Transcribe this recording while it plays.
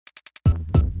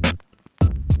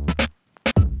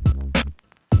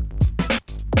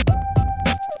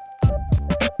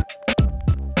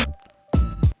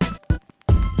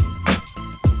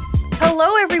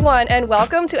everyone, and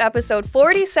welcome to episode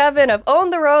 47 of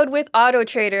Own the Road with Auto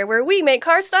Trader, where we make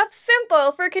car stuff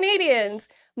simple for Canadians.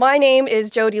 My name is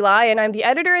Jody Lai, and I'm the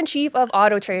editor-in-chief of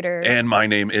Auto Trader. And my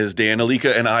name is Dan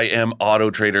Alika, and I am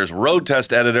Auto Trader's road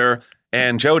test editor.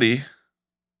 And Jody,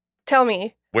 Tell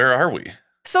me. where are we?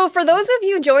 So for those of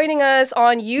you joining us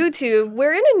on YouTube,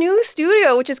 we're in a new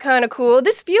studio, which is kind of cool.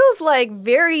 This feels like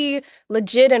very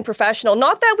legit and professional.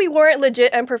 Not that we weren't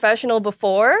legit and professional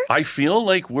before. I feel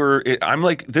like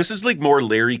this is like more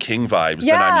Larry King vibes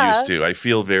than I'm used to. I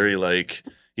feel very like,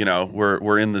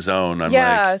 we're in the zone.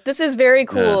 This is very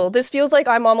cool. This feels like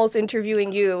I'm almost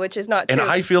interviewing you, which is not true.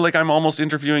 And I feel like I'm almost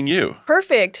interviewing you.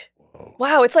 Perfect.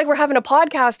 Wow, it's like we're having a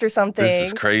podcast or something. This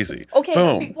is crazy. Okay,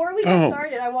 Boom. but before we get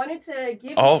started, I wanted to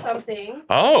give you something.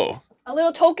 Oh. A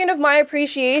little token of my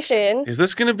appreciation. Is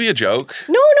this going to be a joke?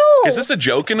 No. Is this a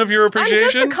joking of your appreciation?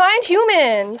 I'm just a kind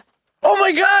human. Oh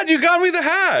my God, you got me the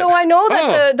hat. So I know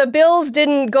that the Bills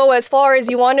didn't go as far as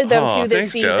you wanted them to this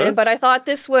thanks, season, Jodes. but I thought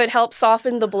this would help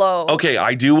soften the blow. Okay,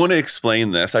 I do want to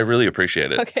explain this. I really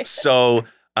appreciate it. Okay. So,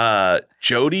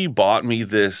 Jody bought me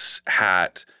this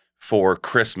hat for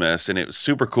Christmas, and it was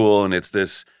super cool, and it's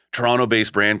this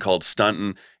Toronto-based brand called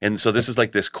Stunton, and so this is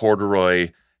like this corduroy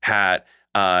hat,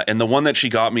 and the one that she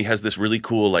got me has this really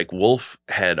cool like wolf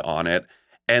head on it,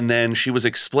 and then she was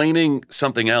explaining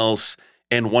something else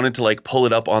and wanted to like pull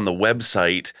it up on the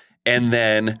website, and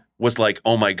then was like,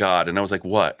 oh my God, and I was like,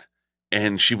 what?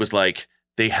 And she was like,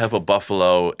 they have a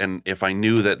buffalo, and if I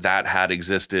knew that hat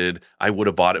existed, I would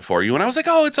have bought it for you. And I was like,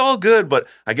 oh, it's all good, but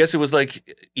I guess it was like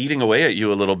eating away at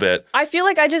you a little bit. I feel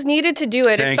like I just needed to do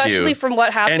it, Thank especially you. from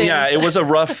what happened. And yeah, it was a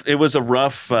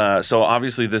rough, so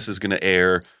obviously this is going to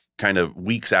air kind of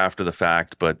weeks after the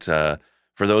fact, but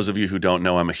for those of you who don't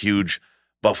know, I'm a huge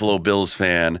Buffalo Bills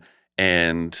fan,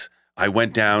 and I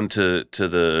went down to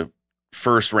the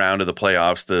first round of the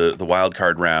playoffs, the wild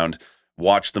card round,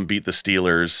 watched them beat the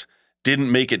Steelers.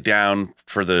 Didn't make it down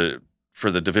for the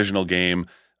divisional game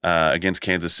against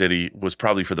Kansas City. Was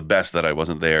probably for the best that I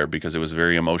wasn't there because it was a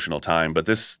very emotional time. But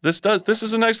this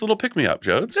is a nice little pick me up,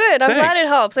 Jodes. Good. I'm glad it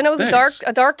helps. I know it was Thanks.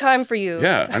 a dark time for you.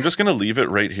 Yeah, I'm just gonna leave it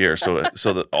right here so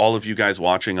that all of you guys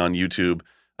watching on YouTube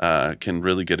can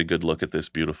really get a good look at this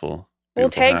beautiful.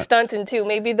 We'll tag hat. Stunton too.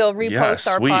 Maybe they'll repost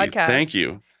our sweet. podcast. Thank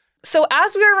you. So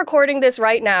as we are recording this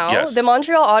right now, Yes. the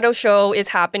Montreal Auto Show is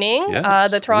happening. Yes.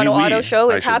 The Toronto Oui, Auto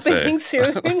Show I is should happening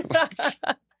soon.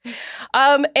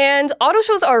 And auto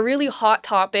shows are a really hot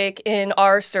topic in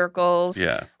our circles.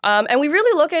 Yeah. And we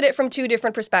really look at it from two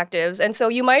different perspectives. And so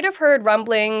you might have heard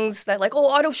rumblings that like, oh,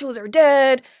 auto shows are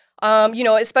dead.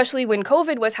 Especially when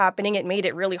COVID was happening, it made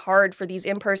it really hard for these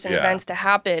in-person events to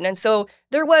happen. And so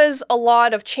there was a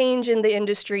lot of change in the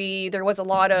industry. There was a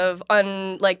lot of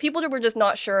people were just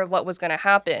not sure of what was going to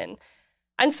happen.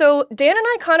 And so Dan and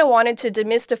I kind of wanted to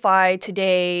demystify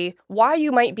today why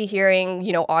you might be hearing,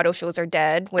 auto shows are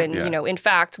dead when, in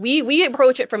fact, we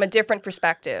approach it from a different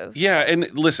perspective. Yeah. And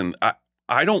listen,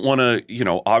 I don't want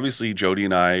to, obviously Jody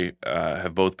and I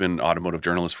have both been automotive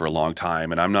journalists for a long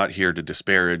time, and I'm not here to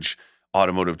disparage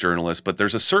automotive journalists, but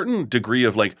there's a certain degree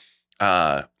of like,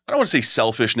 I don't want to say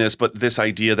selfishness, but this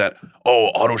idea that,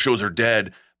 auto shows are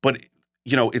dead. But,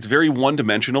 it's very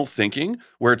one-dimensional thinking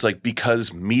where it's like,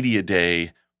 because media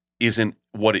day isn't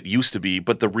what it used to be.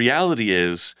 But the reality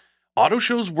is auto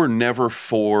shows were never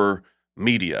for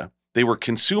media. They were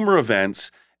consumer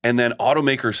events. And then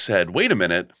automakers said, wait a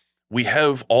minute, we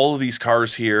have all of these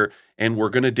cars here and we're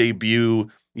going to debut,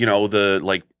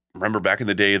 remember back in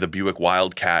the day, the Buick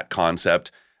Wildcat concept.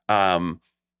 That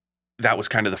was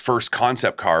kind of the first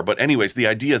concept car. But anyways, the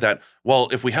idea that, well,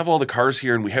 if we have all the cars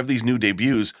here and we have these new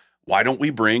debuts, why don't we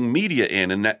bring media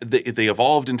in? And they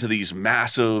evolved into these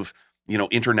massive,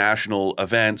 international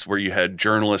events where you had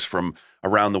journalists from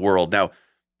around the world. Now,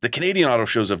 the Canadian auto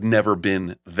shows have never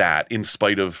been that, in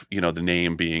spite of, the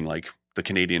name being like the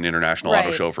Canadian International Auto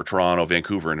Show for Toronto,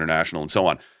 Vancouver International, and so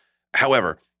on.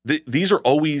 However, these are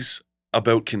always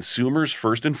about consumers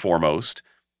first and foremost.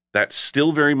 That's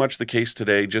still very much the case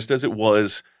today, just as it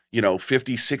was,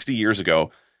 50, 60 years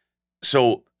ago.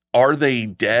 So are they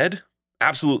dead?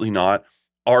 Absolutely not.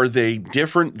 Are they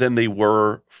different than they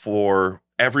were for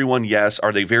everyone? Yes.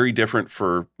 Are they very different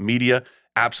for media?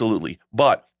 Absolutely.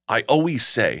 But I always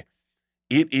say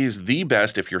it is the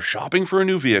best if you're shopping for a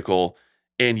new vehicle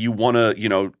and you want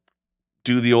to,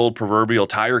 do the old proverbial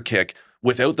tire kick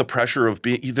without the pressure of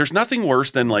there's nothing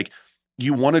worse than like,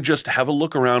 you want to just have a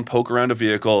look around, poke around a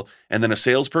vehicle, and then a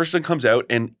salesperson comes out,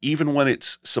 and even when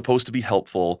it's supposed to be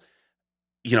helpful,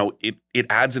 it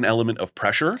adds an element of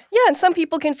pressure. Yeah, and some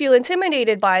people can feel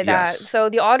intimidated by that. Yes. So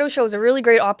the auto show is a really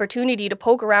great opportunity to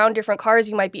poke around different cars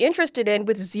you might be interested in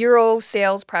with zero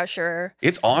sales pressure.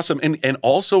 It's awesome. And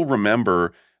also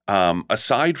remember,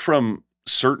 aside from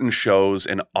certain shows,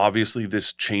 and obviously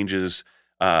this changes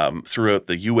throughout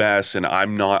the US, and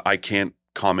I can't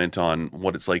comment on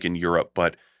what it's like in Europe,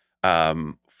 but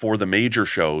for the major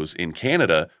shows in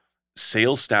Canada,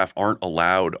 sales staff aren't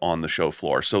allowed on the show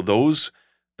floor. So those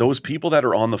people that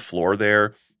are on the floor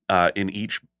there in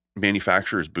each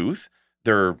manufacturer's booth,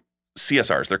 they're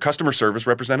CSRs, they're customer service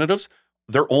representatives.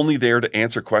 They're only there to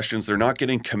answer questions. They're not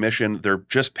getting commission. They're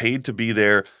just paid to be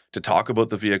there to talk about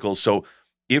the vehicles. So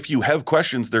if you have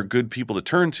questions, they're good people to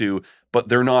turn to, but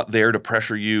they're not there to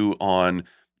pressure you on,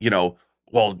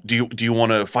 well, do you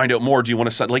want to find out more? Do you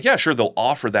want to yeah, sure, they'll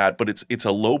offer that, but it's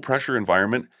a low pressure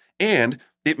environment. And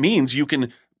it means you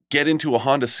can get into a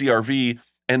Honda CR-V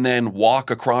and then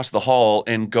walk across the hall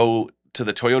and go to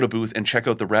the Toyota booth and check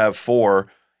out the RAV4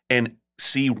 and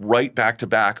see right back to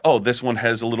back, oh, this one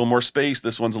has a little more space.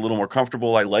 This one's a little more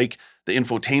comfortable. I like the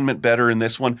infotainment better in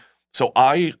this one. So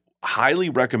I highly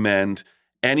recommend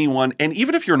anyone, and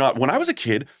even if you're not, when I was a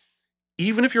kid,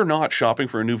 even if you're not shopping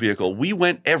for a new vehicle, we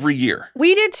went every year.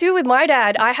 We did too with my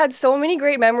dad. I had so many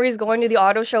great memories going to the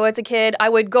auto show as a kid. I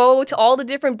would go to all the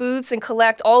different booths and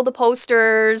collect all the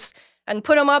posters and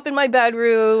put them up in my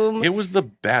bedroom. It was the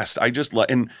best.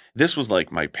 And this was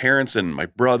like my parents and my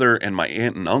brother and my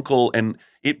aunt and uncle, and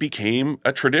it became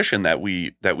a tradition that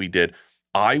we did.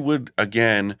 I would,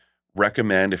 again,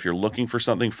 recommend if you're looking for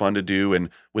something fun to do, and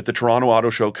with the Toronto Auto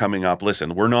Show coming up,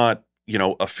 listen, we're not,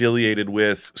 affiliated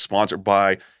with, sponsored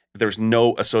by, there's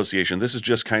no association. This is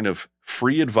just kind of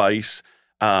free advice.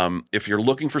 If you're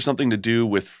looking for something to do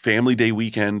with Family Day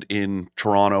weekend in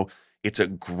Toronto, it's a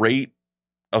great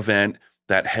event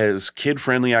that has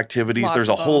kid-friendly activities. There's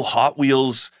a whole Hot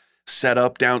Wheels set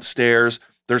up downstairs.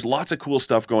 There's lots of cool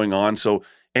stuff going on. So,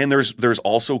 and there's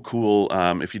also cool,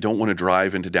 if you don't want to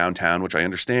drive into downtown, which I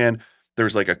understand,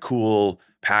 there's like a cool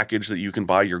package that you can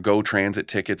buy your GO Transit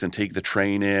tickets and take the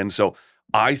train in. So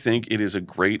I think it is a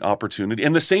great opportunity.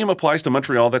 And the same applies to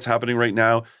Montreal. That's happening right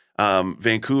now.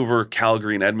 Vancouver,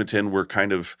 Calgary, and Edmonton were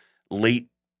kind of late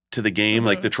to the game. Mm-hmm.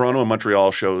 Like the Toronto and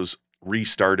Montreal shows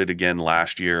restarted again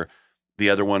last year. The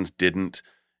other ones didn't.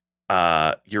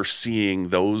 You're seeing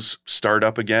those start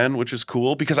up again, which is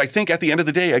cool because I think at the end of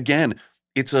the day, again,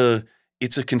 it's a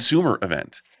consumer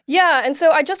event. Yeah, and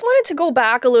so I just wanted to go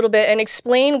back a little bit and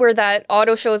explain where that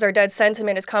auto shows are dead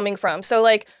sentiment is coming from. So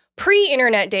like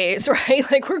pre-internet days, right?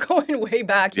 Like we're going way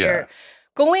back here.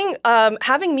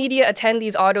 Having media attend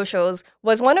these auto shows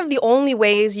was one of the only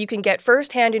ways you can get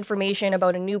firsthand information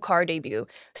about a new car debut.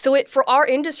 So for our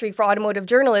industry, for automotive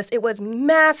journalists, it was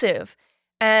massive.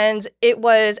 And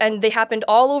they happened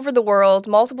all over the world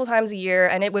multiple times a year.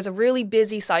 And it was a really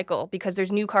busy cycle because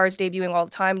there's new cars debuting all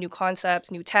the time, new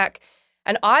concepts, new tech.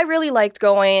 And I really liked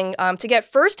going to get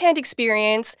firsthand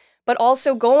experience, but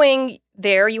also going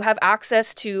there, you have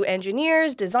access to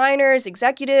engineers, designers,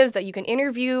 executives that you can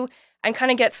interview and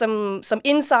kind of get some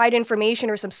inside information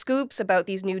or some scoops about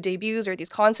these new debuts or these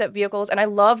concept vehicles. And I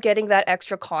love getting that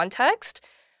extra context.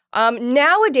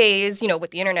 Nowadays,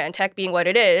 with the internet and tech being what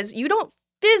it is, you don't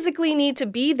physically need to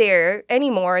be there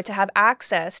anymore to have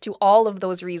access to all of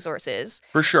those resources.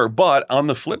 For sure. But on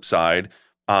the flip side,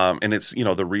 and it's,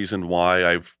 the reason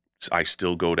why I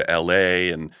still go to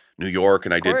LA and New York,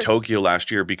 and I did Tokyo last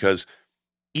year, because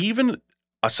even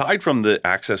aside from the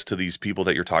access to these people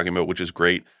that you're talking about, which is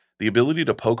great, the ability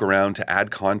to poke around, to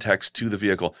add context to the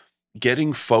vehicle,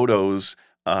 getting photos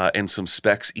and some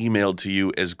specs emailed to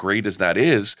you, as great as that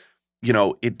is,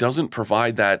 it doesn't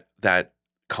provide that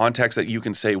context that you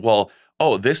can say, well,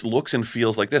 oh, this looks and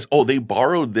feels like this. Oh, they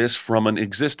borrowed this from an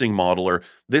existing model, or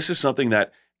this is something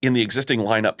that in the existing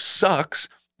lineup sucks,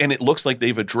 and it looks like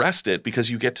they've addressed it,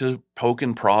 because you get to poke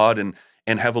and prod and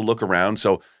have a look around.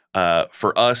 So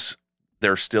for us,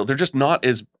 they're just not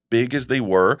as big as they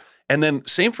were. And then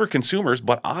same for consumers.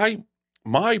 But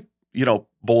my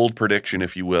bold prediction,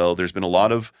 if you will, there's been a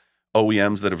lot of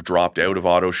OEMs that have dropped out of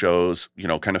auto shows,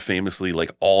 kind of famously,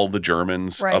 like all the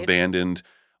Germans abandoned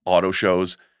auto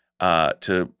shows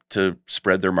to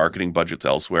spread their marketing budgets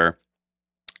elsewhere.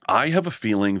 I have a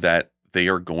feeling that they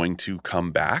are going to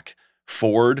come back.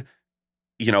 Ford,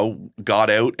 got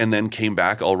out and then came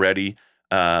back already,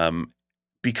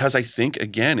 because I think,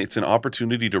 again, it's an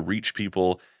opportunity to reach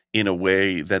people in a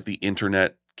way that the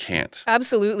internet can't.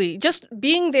 Absolutely. Just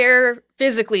being there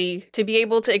physically to be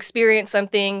able to experience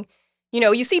something,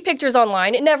 you see pictures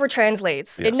online, it never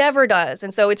translates. Yes. It never does.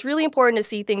 And so it's really important to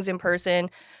see things in person.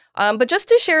 But just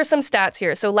to share some stats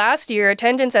here. So last year,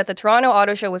 attendance at the Toronto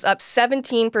Auto Show was up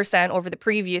 17% over the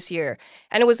previous year.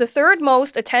 And it was the third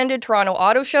most attended Toronto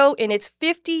Auto Show in its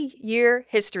 50-year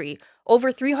history.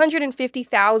 Over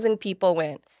 350,000 people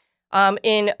went.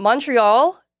 In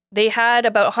Montreal, they had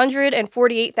about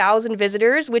 148,000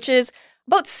 visitors, which is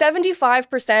about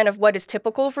 75% of what is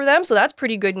typical for them. So that's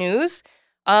pretty good news.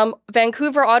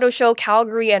 Vancouver Auto Show,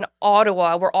 Calgary, and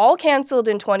Ottawa were all canceled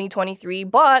in 2023,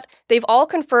 but they've all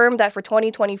confirmed that for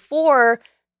 2024,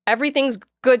 everything's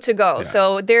good to go. Yeah.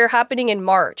 So they're happening in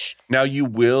March. Now, you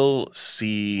will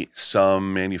see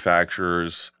some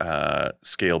manufacturers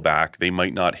scale back. They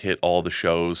might not hit all the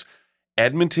shows.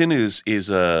 Edmonton is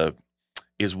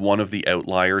one of the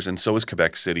outliers, and so is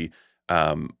Quebec City,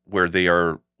 where they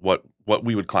are what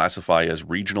we would classify as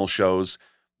regional shows.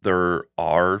 There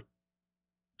are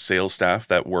sales staff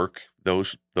that work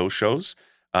those shows,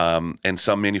 and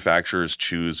some manufacturers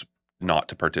choose not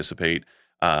to participate.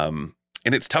 And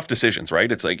it's tough decisions,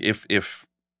 right? It's like if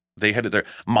they had it there.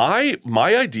 My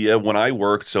idea when I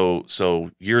worked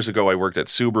so years ago, I worked at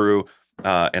Subaru,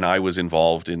 and I was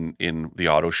involved in the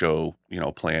auto show,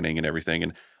 planning and everything.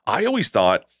 And I always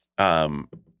thought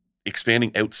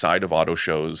expanding outside of auto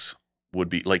shows would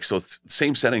be like, so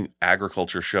same setting,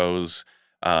 agriculture shows,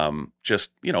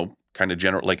 just kind of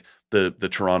general, like the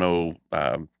Toronto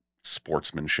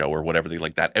Sportsman Show or whatever, they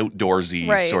like that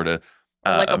outdoorsy sort of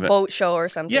like a boat show or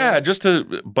something. Yeah,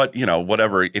 but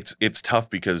whatever. It's tough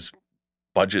because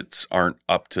budgets aren't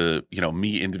up to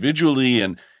me individually,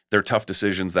 and they're tough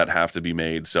decisions that have to be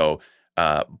made. So,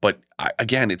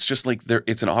 again, it's just like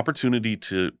it's an opportunity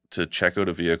to check out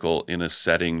a vehicle in a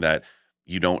setting that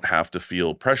you don't have to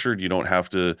feel pressured. You don't have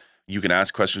to. You can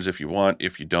ask questions if you want.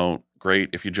 If you don't, great.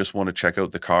 If you just want to check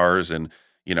out the cars, and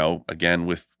again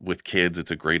with kids,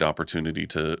 it's a great opportunity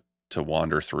to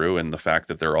wander through, and the fact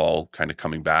that they're all kind of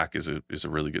coming back is a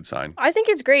really good sign. I think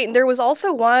it's great. And there was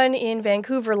also one in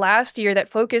Vancouver last year that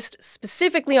focused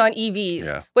specifically on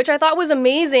EVs, which I thought was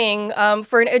amazing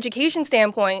for an education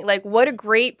standpoint. Like, what a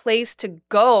great place to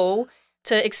go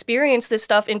to experience this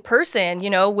stuff in person,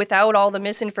 without all the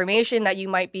misinformation that you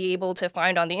might be able to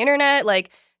find on the internet. Like,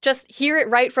 just hear it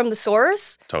right from the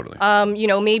source. Totally.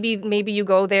 Maybe you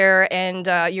go there and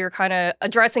you're kind of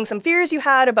addressing some fears you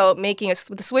had about making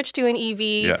the switch to an EV.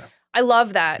 Yeah. I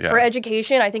love that. Yeah. For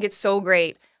education, I think it's so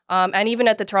great. And even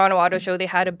at the Toronto Auto Show, they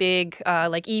had a big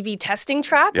EV testing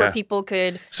track where people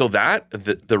could. So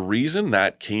the reason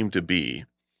that came to be,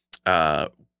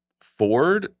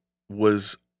 Ford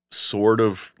was sort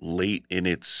of late in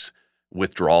its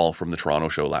withdrawal from the Toronto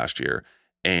show last year,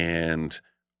 and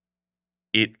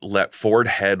Ford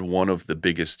had one of the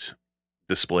biggest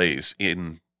displays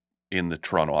in the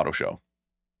Toronto Auto Show.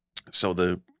 So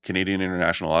the Canadian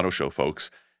International Auto Show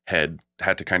folks had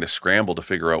to kind of scramble to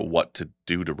figure out what to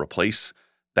do to replace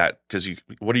that, because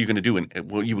what are you going to do in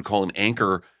what you would call an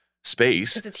anchor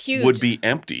space? Because it's huge. Would be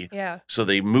empty. Yeah. So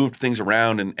they moved things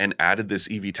around and added this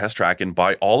EV test track, and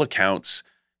by all accounts,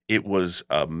 it was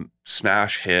a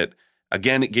smash hit.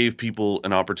 Again, it gave people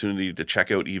an opportunity to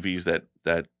check out EVs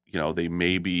that they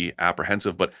may be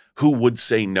apprehensive, but who would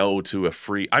say no to a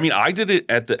free? I mean, I did it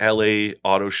at the LA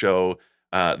Auto Show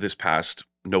this past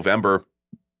November,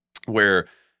 where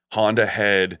Honda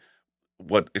had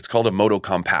what it's called a Moto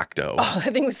Compacto. Oh,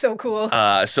 that thing was so cool.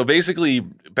 So basically,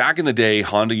 back in the day,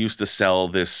 Honda used to sell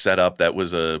this setup that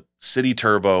was a City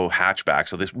Turbo hatchback.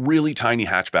 So this really tiny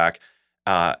hatchback,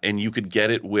 and you could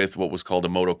get it with what was called a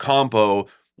Moto Compo,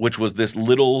 which was this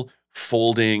little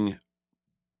folding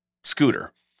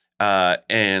scooter.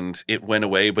 And it went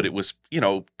away, but it was,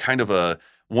 kind of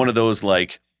one of those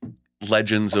like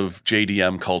legends of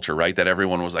JDM culture, right? That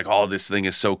everyone was like, oh, this thing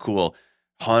is so cool.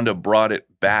 Honda brought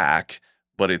it back,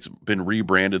 but it's been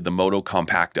rebranded the Moto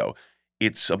Compacto.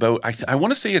 It's about, I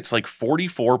want to say it's like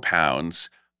 44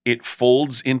 pounds. It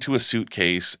folds into a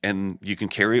suitcase, and you can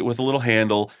carry it with a little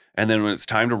handle. And then when it's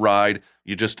time to ride,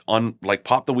 you just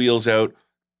pop the wheels out,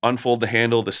 unfold the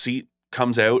handle, the seat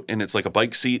comes out, and it's like a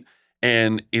bike seat.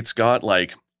 And it's got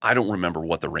I don't remember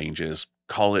what the range is.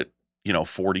 Call it,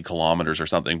 40 kilometers or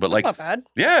something. But that's not bad.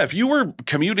 Yeah, if you were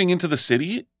commuting into the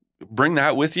city, bring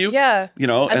that with you. Yeah. As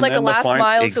and like a last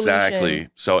mile exactly.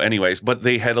 solution. So anyways, but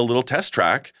they had a little test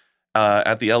track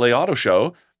at the LA Auto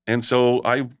Show. And so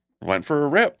I went for a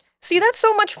rip. See, that's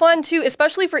so much fun too,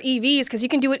 especially for EVs, because you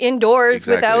can do it indoors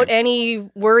without any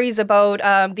worries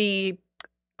about the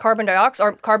carbon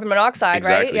monoxide,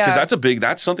 exactly. Right? Yeah. Because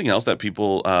that's something else that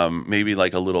people maybe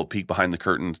like a little peek behind the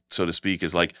curtain, so to speak,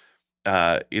 is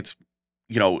it's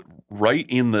right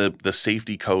in the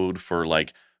safety code for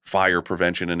fire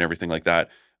prevention and everything like that.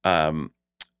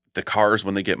 the cars,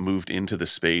 when they get moved into the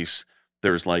space,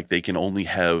 there's like, they can only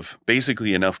have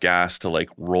basically enough gas to like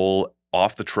roll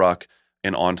off the truck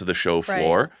and onto the show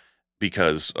floor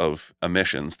because of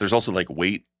emissions. There's also like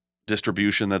weight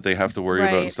distribution that they have to worry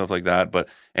about and stuff like that. But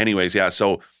anyways, yeah.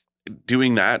 So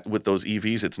doing that with those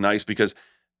EVs, it's nice because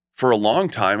for a long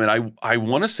time, and I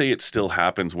want to say it still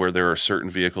happens where there are certain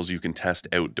vehicles you can test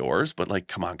outdoors, but like,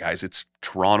 come on, guys, it's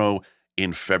Toronto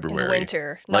in February. In the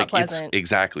winter, not pleasant.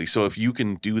 Exactly. So if you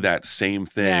can do that same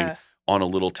thing on a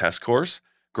little test course,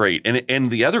 great.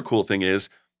 And the other cool thing is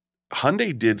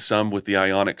Hyundai did some with the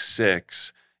Ioniq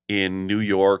 6 in New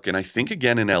York and I think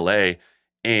again in LA,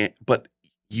 but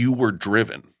you were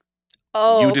driven.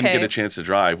 Oh, you didn't get a chance to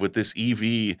drive. With this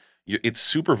EV, it's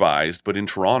supervised, but in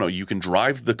Toronto, you can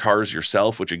drive the cars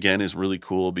yourself, which again is really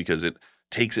cool because it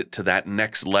takes it to that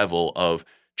next level of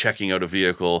checking out a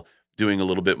vehicle, doing a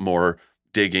little bit more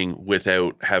digging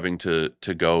without having to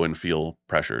go and feel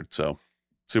pressured. So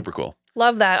super cool.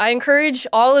 Love that. I encourage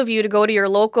all of you to go to your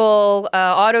local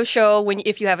auto show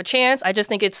if you have a chance. I just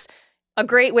think it's a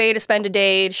great way to spend a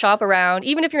day, to shop around,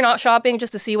 even if you're not shopping,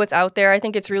 just to see what's out there. I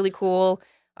think it's really cool.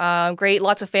 Great,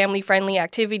 lots of family-friendly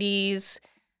activities.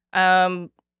 Auto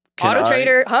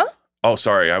Trader, huh? Oh,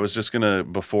 sorry. I was just gonna,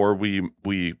 before we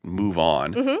move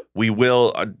on, we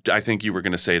will. I think you were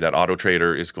gonna say that Auto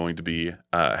Trader is going to be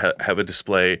have a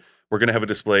display. We're gonna have a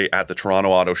display at the Toronto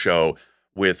Auto Show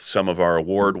with some of our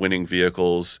award-winning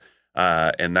vehicles,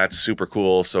 and that's super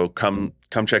cool. So come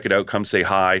check it out. Come say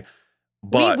hi.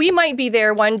 But we might be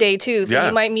there one day too, so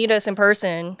you might meet us in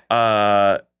person.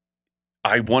 I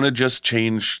want to just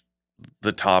change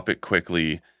the topic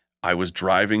quickly. I was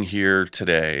driving here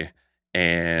today,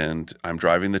 and I'm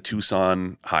driving the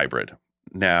Tucson Hybrid.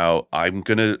 Now, I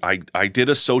did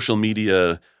a social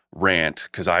media rant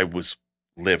because I was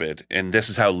livid, and this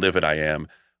is how livid I am.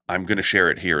 I'm going to share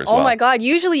it here as well. Oh my God.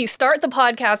 Usually you start the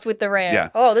podcast with the rant. Yeah.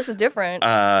 Oh, this is different.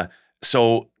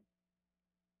 So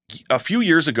a few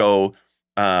years ago,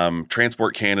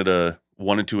 Transport Canada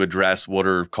wanted to address what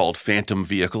are called phantom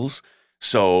vehicles.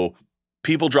 So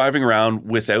people driving around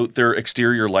without their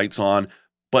exterior lights on,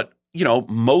 but,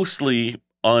 mostly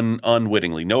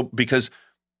unwittingly. No, because,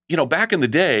 back in the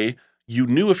day, you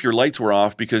knew if your lights were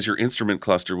off because your instrument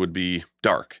cluster would be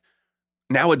dark.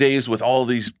 Nowadays, with all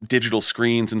these digital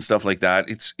screens and stuff like that,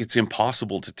 it's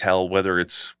impossible to tell whether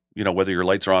it's, whether your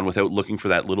lights are on without looking for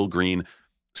that little green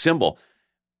symbol.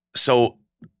 So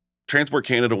Transport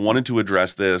Canada wanted to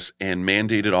address this and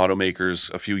mandated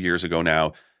automakers a few years ago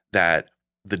now that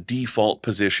the default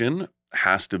position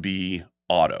has to be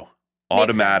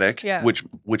automatic,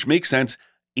 which makes sense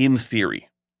in theory.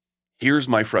 Here's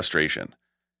my frustration.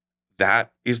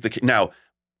 That is now,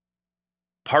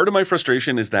 part of my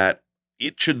frustration is that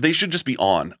they should just be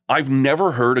on. I've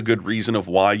never heard a good reason of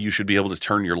why you should be able to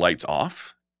turn your lights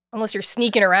off. Unless you're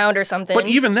sneaking around or something. But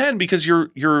even then, because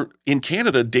you're in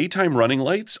Canada, daytime running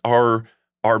lights are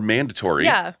mandatory.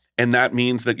 Yeah. And that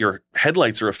means that your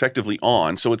headlights are effectively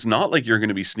on. So it's not like you're going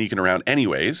to be sneaking around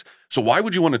anyways. So why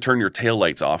would you want to turn your tail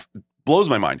lights off? Blows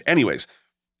my mind. Anyways,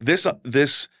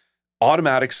 this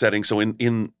automatic setting. So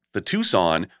in the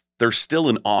Tucson, there's still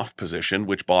an off position,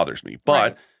 which bothers me.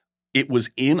 But it was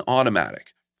in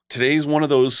automatic. Today's one of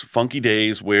those funky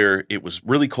days where it was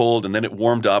really cold and then it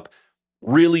warmed up,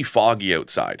 really foggy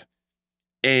outside.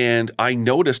 And I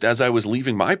noticed as I was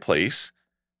leaving my place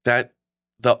that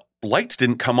the lights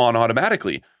didn't come on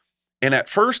automatically. And at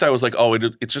first I was like, oh,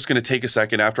 it's just going to take a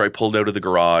second after I pulled out of the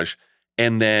garage.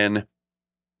 And then a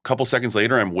couple seconds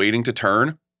later, I'm waiting to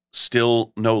turn,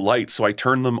 still no lights. So I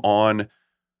turned them on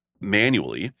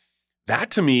manually. That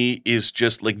to me is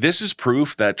just like, this is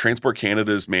proof that Transport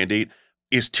Canada's mandate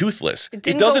is toothless. It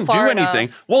doesn't do anything.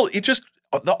 Enough. Well,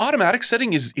 the automatic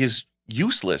setting is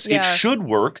useless. Yeah. It should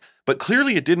work, but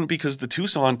clearly it didn't because the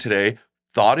Tucson today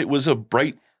thought it was a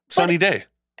bright, sunny day.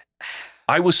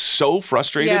 I was so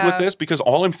frustrated with this because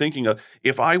all I'm thinking of,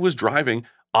 if I was driving,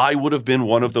 I would have been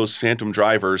one of those phantom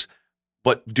drivers,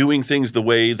 but doing things the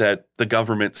way that the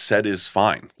government said is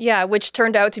fine. Yeah, which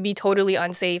turned out to be totally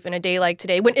unsafe in a day like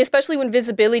today, especially when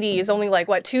visibility is only like,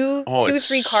 what, two,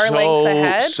 3 car lengths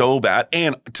ahead? So bad.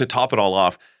 And to top it all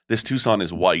off, this Tucson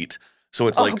is white. So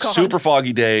it's super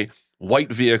foggy day,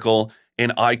 white vehicle,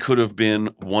 and I could have been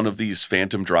one of these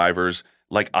phantom drivers.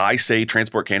 Like I say,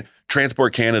 Transport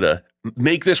Canada,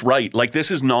 make this right. Like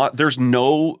there's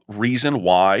no reason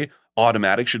why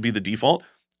automatic should be the default.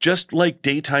 Just like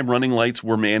daytime running lights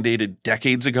were mandated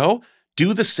decades ago,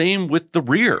 do the same with the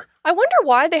rear. I wonder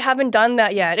why they haven't done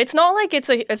that yet. It's not like it's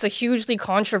a hugely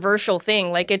controversial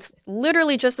thing. Like it's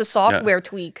literally just a software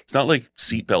tweak. It's not like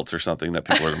seatbelts or something that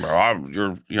people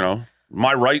are,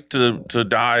 my right to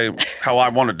die how I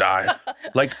want to die.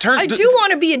 Like I do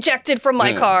want to be ejected from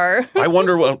my car. I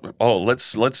wonder what. Oh,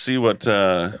 let's see what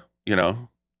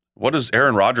what does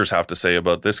Aaron Rodgers have to say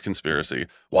about this conspiracy?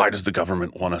 Why does the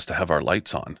government want us to have our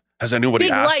lights on? Has anybody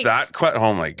Big asked lights. that?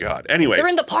 Oh my God. Anyways, They're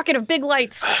in the pocket of big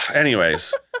lights.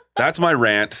 anyways, that's my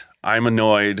rant. I'm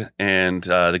annoyed, and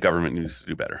the government needs to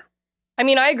do better. I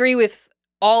mean, I agree with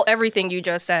everything you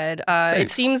just said. It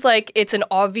seems like it's an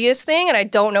obvious thing, and I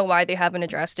don't know why they haven't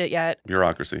addressed it yet.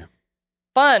 Bureaucracy.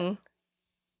 Fun.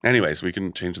 Anyways, we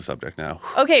can change the subject now.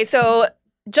 Okay, so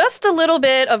just a little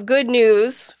bit of good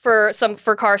news for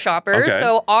car shoppers. Okay.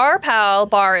 So our pal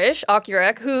Barish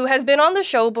Akurek, who has been on the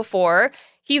show before,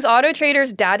 he's Auto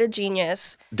Trader's data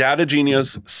genius. Data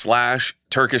genius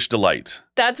 / Turkish delight.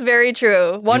 That's very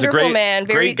true. Wonderful man,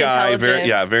 very great guy,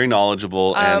 intelligent. very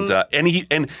knowledgeable, and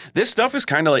this stuff is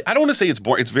kind of like, I don't want to say it's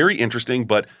boring. It's very interesting,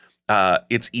 but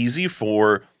it's easy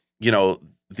for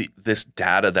this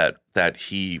data that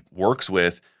he works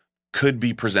with could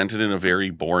be presented in a very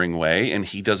boring way, and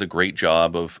he does a great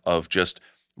job of just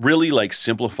really like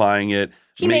simplifying it.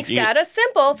 He makes data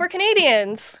simple for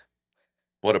Canadians.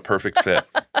 What a perfect fit.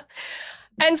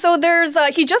 And so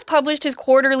he just published his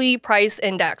quarterly price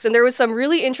index, and there was some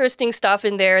really interesting stuff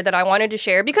in there that I wanted to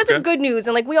share because it's good news,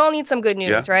 and like we all need some good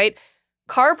news, right?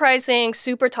 Car pricing,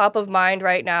 super top of mind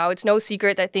right now. It's no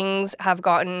secret that things have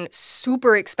gotten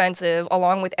super expensive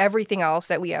along with everything else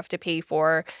that we have to pay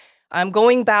for.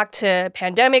 Going back to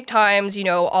pandemic times,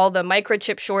 all the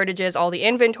microchip shortages, all the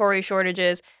inventory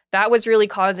shortages, that was really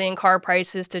causing car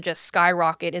prices to just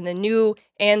skyrocket in the new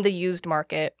and the used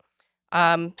market.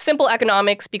 Simple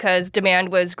economics because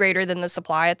demand was greater than the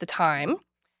supply at the time.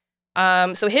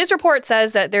 So his report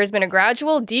says that there's been a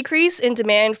gradual decrease in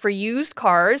demand for used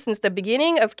cars since the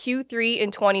beginning of Q3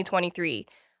 in 2023.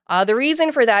 The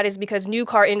reason for that is because new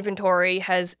car inventory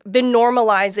has been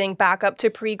normalizing back up to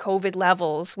pre-COVID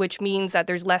levels, which means that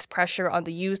there's less pressure on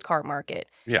the used car market.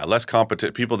 Yeah, less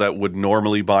competent people that would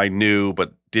normally buy new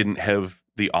but didn't have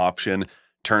the option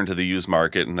turn to the used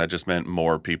market, and that just meant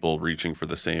more people reaching for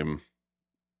the same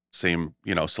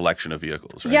selection of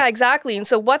vehicles, right? Yeah, exactly. And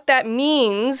so what that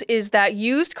means is that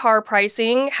used car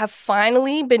pricing have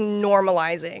finally been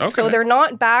normalizing. Okay. So they're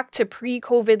not back to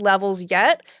pre-COVID levels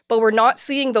yet, but we're not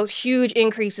seeing those huge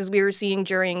increases we were seeing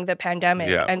during the pandemic.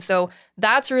 Yeah. And so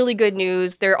that's really good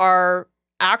news. There are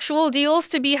actual deals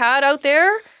to be had out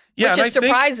there, which is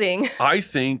surprising. I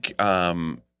think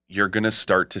you're going to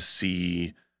start to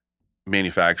see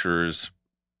manufacturers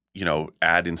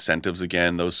add incentives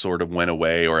again. Those sort of went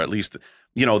away, or at least,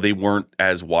 they weren't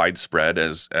as widespread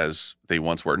as they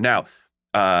once were. Now,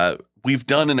 we've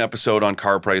done an episode on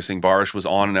car pricing. Barish was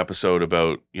on an episode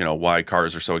about, why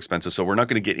cars are so expensive. So we're not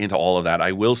going to get into all of that.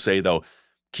 I will say though,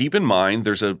 keep in mind,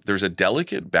 there's a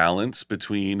delicate balance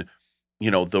between,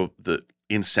 the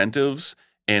incentives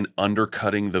and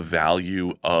undercutting the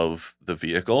value of the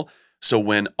vehicle. So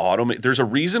when there's a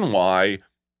reason why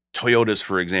Toyotas,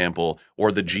 for example,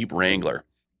 or the Jeep Wrangler,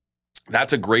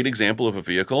 that's a great example of a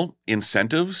vehicle.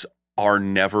 Incentives are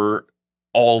never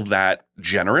all that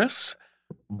generous,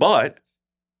 but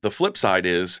the flip side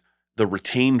is the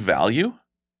retained value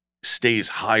stays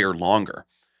higher longer.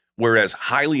 Whereas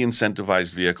highly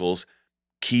incentivized vehicles,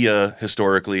 Kia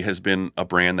historically has been a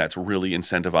brand that's really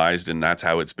incentivized, and that's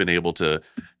how it's been able to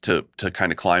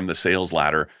kind of climb the sales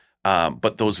ladder.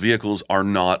 But those vehicles are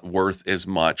not worth as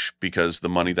much because the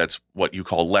money that's what you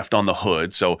call left on the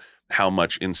hood. So how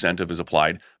much incentive is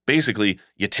applied. Basically,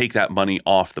 you take that money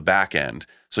off the back end.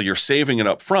 So you're saving it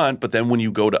up front, but then when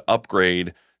you go to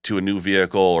upgrade to a new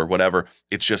vehicle or whatever,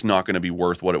 it's just not going to be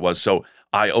worth what it was. So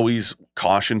I always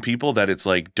caution people that it's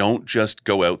like, don't just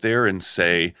go out there and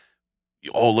say,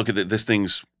 oh, look at this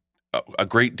thing's a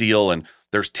great deal and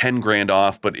there's 10 grand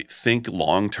off, but think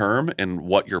long-term and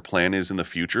what your plan is in the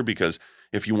future. Because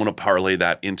if you want to parlay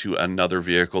that into another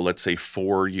vehicle, let's say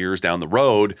 4 years down the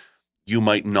road, you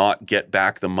might not get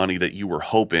back the money that you were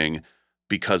hoping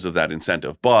because of that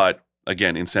incentive. But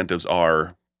again, incentives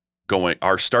are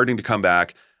starting to come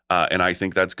back. And I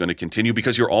think that's going to continue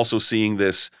because you're also seeing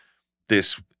this,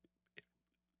 it's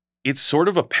sort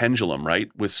of a pendulum, right?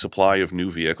 With supply of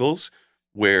new vehicles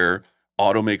where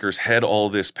automakers had all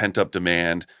this pent up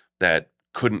demand that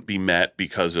couldn't be met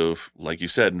because of, like you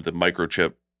said, the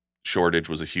microchip shortage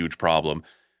was a huge problem.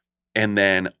 And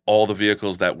then all the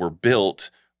vehicles that were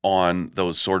built on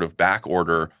those sort of back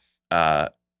order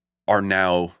are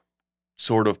now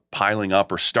sort of piling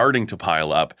up or starting to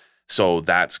pile up. So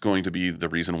that's going to be the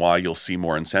reason why you'll see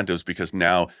more incentives, because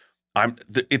now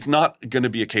it's not going to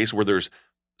be a case where there's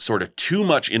sort of too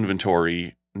much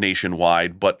inventory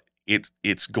nationwide, but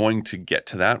it's going to get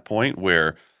to that point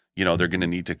where, you know, they're going to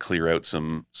need to clear out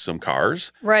some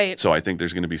cars. Right. So I think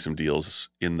there's going to be some deals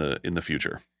in the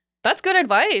future. That's good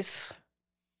advice.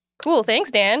 Cool. Thanks,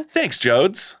 Dan. Thanks,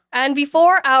 Jodes. And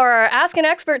before our Ask an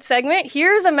Expert segment,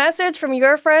 here's a message from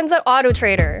your friends at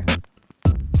AutoTrader.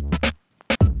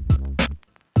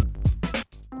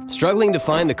 Struggling to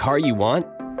find the car you want?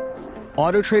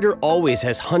 AutoTrader always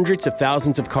has hundreds of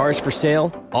thousands of cars for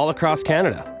sale all across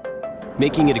Canada,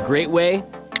 making it a great way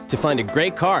to find a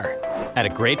great car at a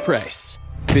great price.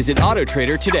 Visit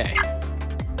AutoTrader today.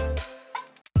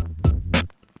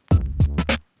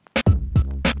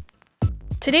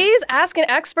 Today's Ask an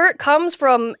Expert comes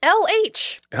from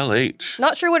LH. LH.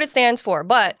 Not sure what it stands for,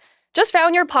 but just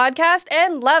found your podcast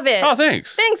and love it. Oh,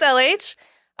 thanks. Thanks, LH.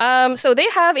 So they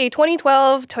have a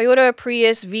 2012 Toyota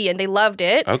Prius V, and they loved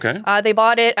it. Okay. They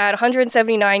bought it at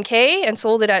 $179K and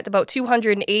sold it at about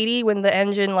 $280 when the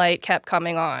engine light kept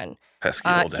coming on. Pesky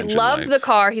old engine He loved the lights.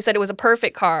 car. He said it was a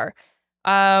perfect car.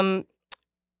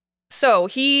 So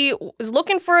he was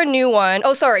looking for a new one.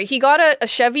 Oh, sorry. He got a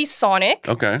Chevy Sonic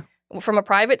Okay. from a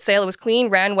private sale. It was clean,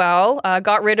 ran well.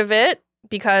 Got rid of it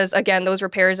because, again, those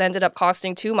repairs ended up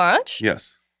costing too much.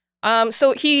 Yes.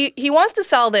 So he wants to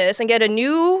sell this and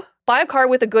buy a car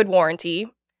with a good warranty.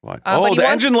 Why? but he the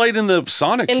wants- engine light in the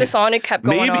Sonic. The Sonic kept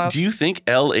going Maybe. off. Do you think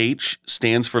LH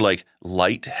stands for like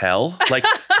light hell? Like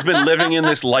it's been living in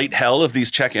this light hell of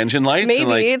these check engine lights. Maybe. And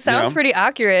like, It sounds pretty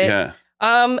accurate.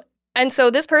 Yeah. And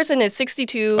so this person is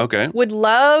 62, Okay. would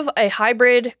love a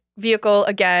hybrid vehicle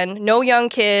again, no young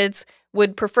kids,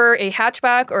 would prefer a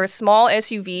hatchback or a small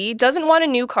SUV, doesn't want a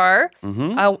new car,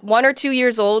 Mm-hmm. 1 or 2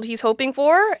 years old he's hoping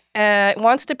for,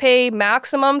 wants to pay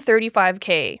maximum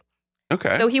 $35K. Okay.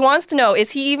 So he wants to know,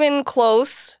 is he even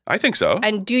close? I think so.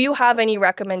 And do you have any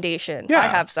recommendations? Yeah. I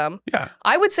have some. Yeah.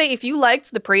 I would say if you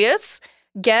liked the Prius,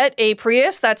 get a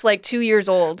Prius that's like 2 years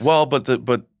old. Well, but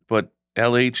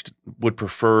LH would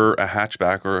prefer a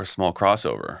hatchback or a small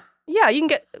crossover. Yeah, you can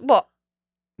get,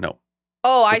 No.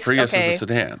 oh, The I see. Prius Okay. is a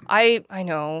sedan. I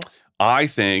know. I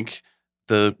think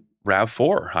the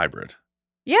RAV4 hybrid.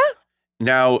 Yeah.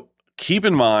 Now, keep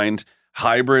in mind,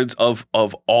 hybrids of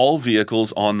all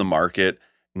vehicles on the market,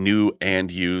 new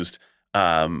and used,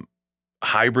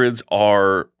 hybrids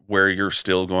are where you're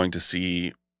still going to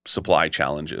see supply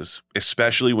challenges,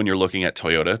 especially when you're looking at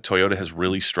Toyota. Toyota has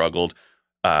really struggled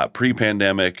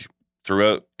pre-pandemic,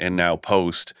 throughout, and now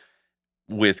post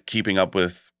with keeping up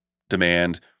with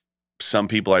demand. Some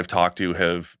people I've talked to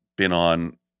have been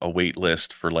on a wait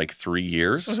list for like 3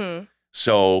 years. Mm-hmm.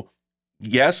 So,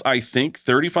 yes, I think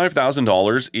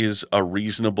 $35,000 is a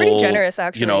reasonable, Pretty generous,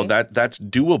 actually. You know, that's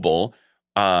doable.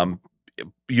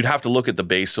 You'd have to look at the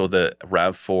base. So the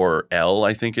RAV4 L,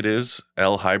 I think it is,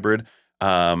 L hybrid.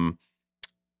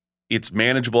 It's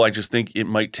manageable. I just think it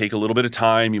might take a little bit of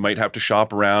time. You might have to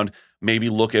shop around, maybe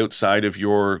look outside of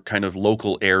your kind of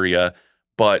local area,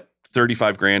 but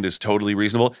 35 grand is totally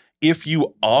reasonable. If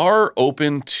you are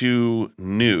open to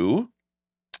new,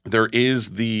 there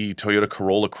is the Toyota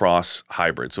Corolla Cross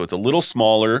hybrid. So it's a little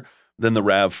smaller than the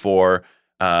RAV4,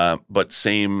 but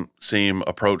same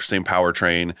approach, same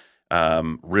powertrain,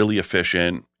 really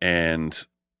efficient, and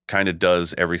kind of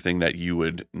does everything that you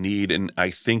would need. And I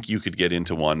think you could get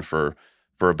into one for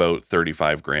about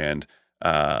 35 grand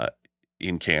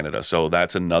in Canada. So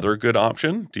that's another good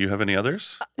option. Do you have any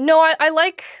others? No, I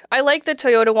like the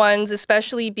Toyota ones,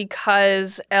 especially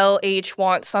because LH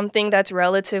wants something that's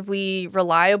relatively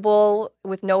reliable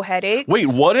with no headaches. Wait,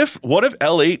 what if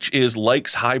LH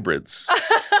likes hybrids?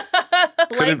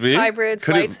 Likes be? hybrids,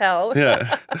 Could it- lights hell.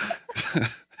 Yeah.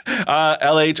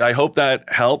 LH, I hope that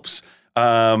helps.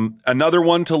 Another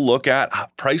one to look at,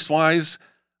 price-wise,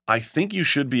 I think you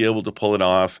should be able to pull it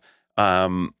off.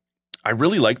 I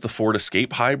really like the Ford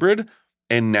Escape hybrid,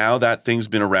 and now that thing's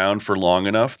been around for long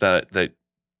enough that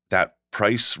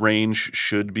price range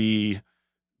should be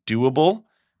doable.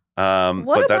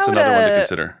 But that's about another one to a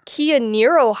consider. Kia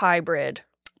Niro hybrid.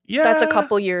 Yeah, That's a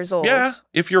couple years old. Yeah,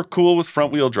 if you're cool with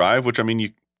front wheel drive, which I mean, you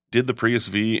did the Prius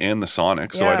V and the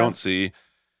Sonic, so I Yeah.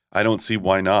 don't see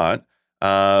why not.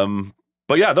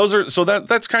 But yeah,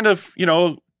 that's kind of, you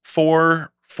know,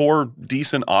 four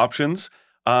decent options.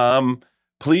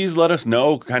 Please let us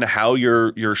know kind of how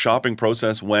your shopping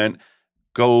process went.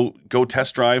 Go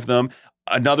test drive them.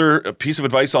 Another piece of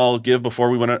advice I'll give before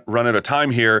we run out of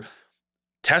time here: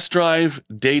 test drive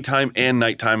daytime and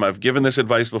nighttime. I've given this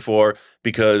advice before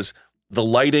because the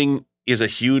lighting is a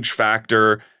huge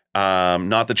factor.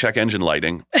 Not the check engine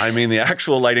lighting. I mean, the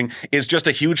actual lighting is just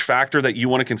a huge factor that you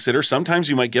want to consider. Sometimes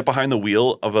you might get behind the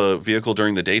wheel of a vehicle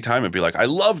during the daytime and be like, I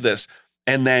love this.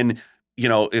 And then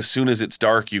as soon as it's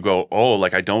dark, you go, oh,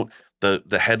 like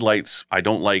the headlights,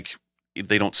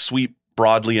 they don't sweep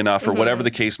broadly enough or whatever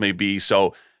the case may be.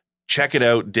 So check it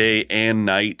out day and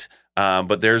night.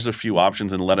 But there's a few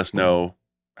options, and let us know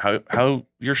how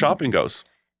your shopping goes.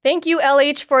 Thank you,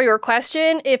 LH, for your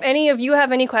question. If any of you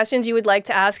have any questions you would like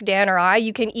to ask Dan or I,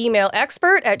 you can email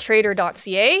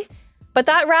expert@trader.ca. But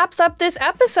that wraps up this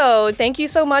episode. Thank you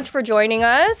so much for joining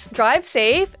us. Drive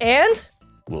safe, and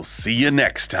we'll see you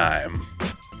next time.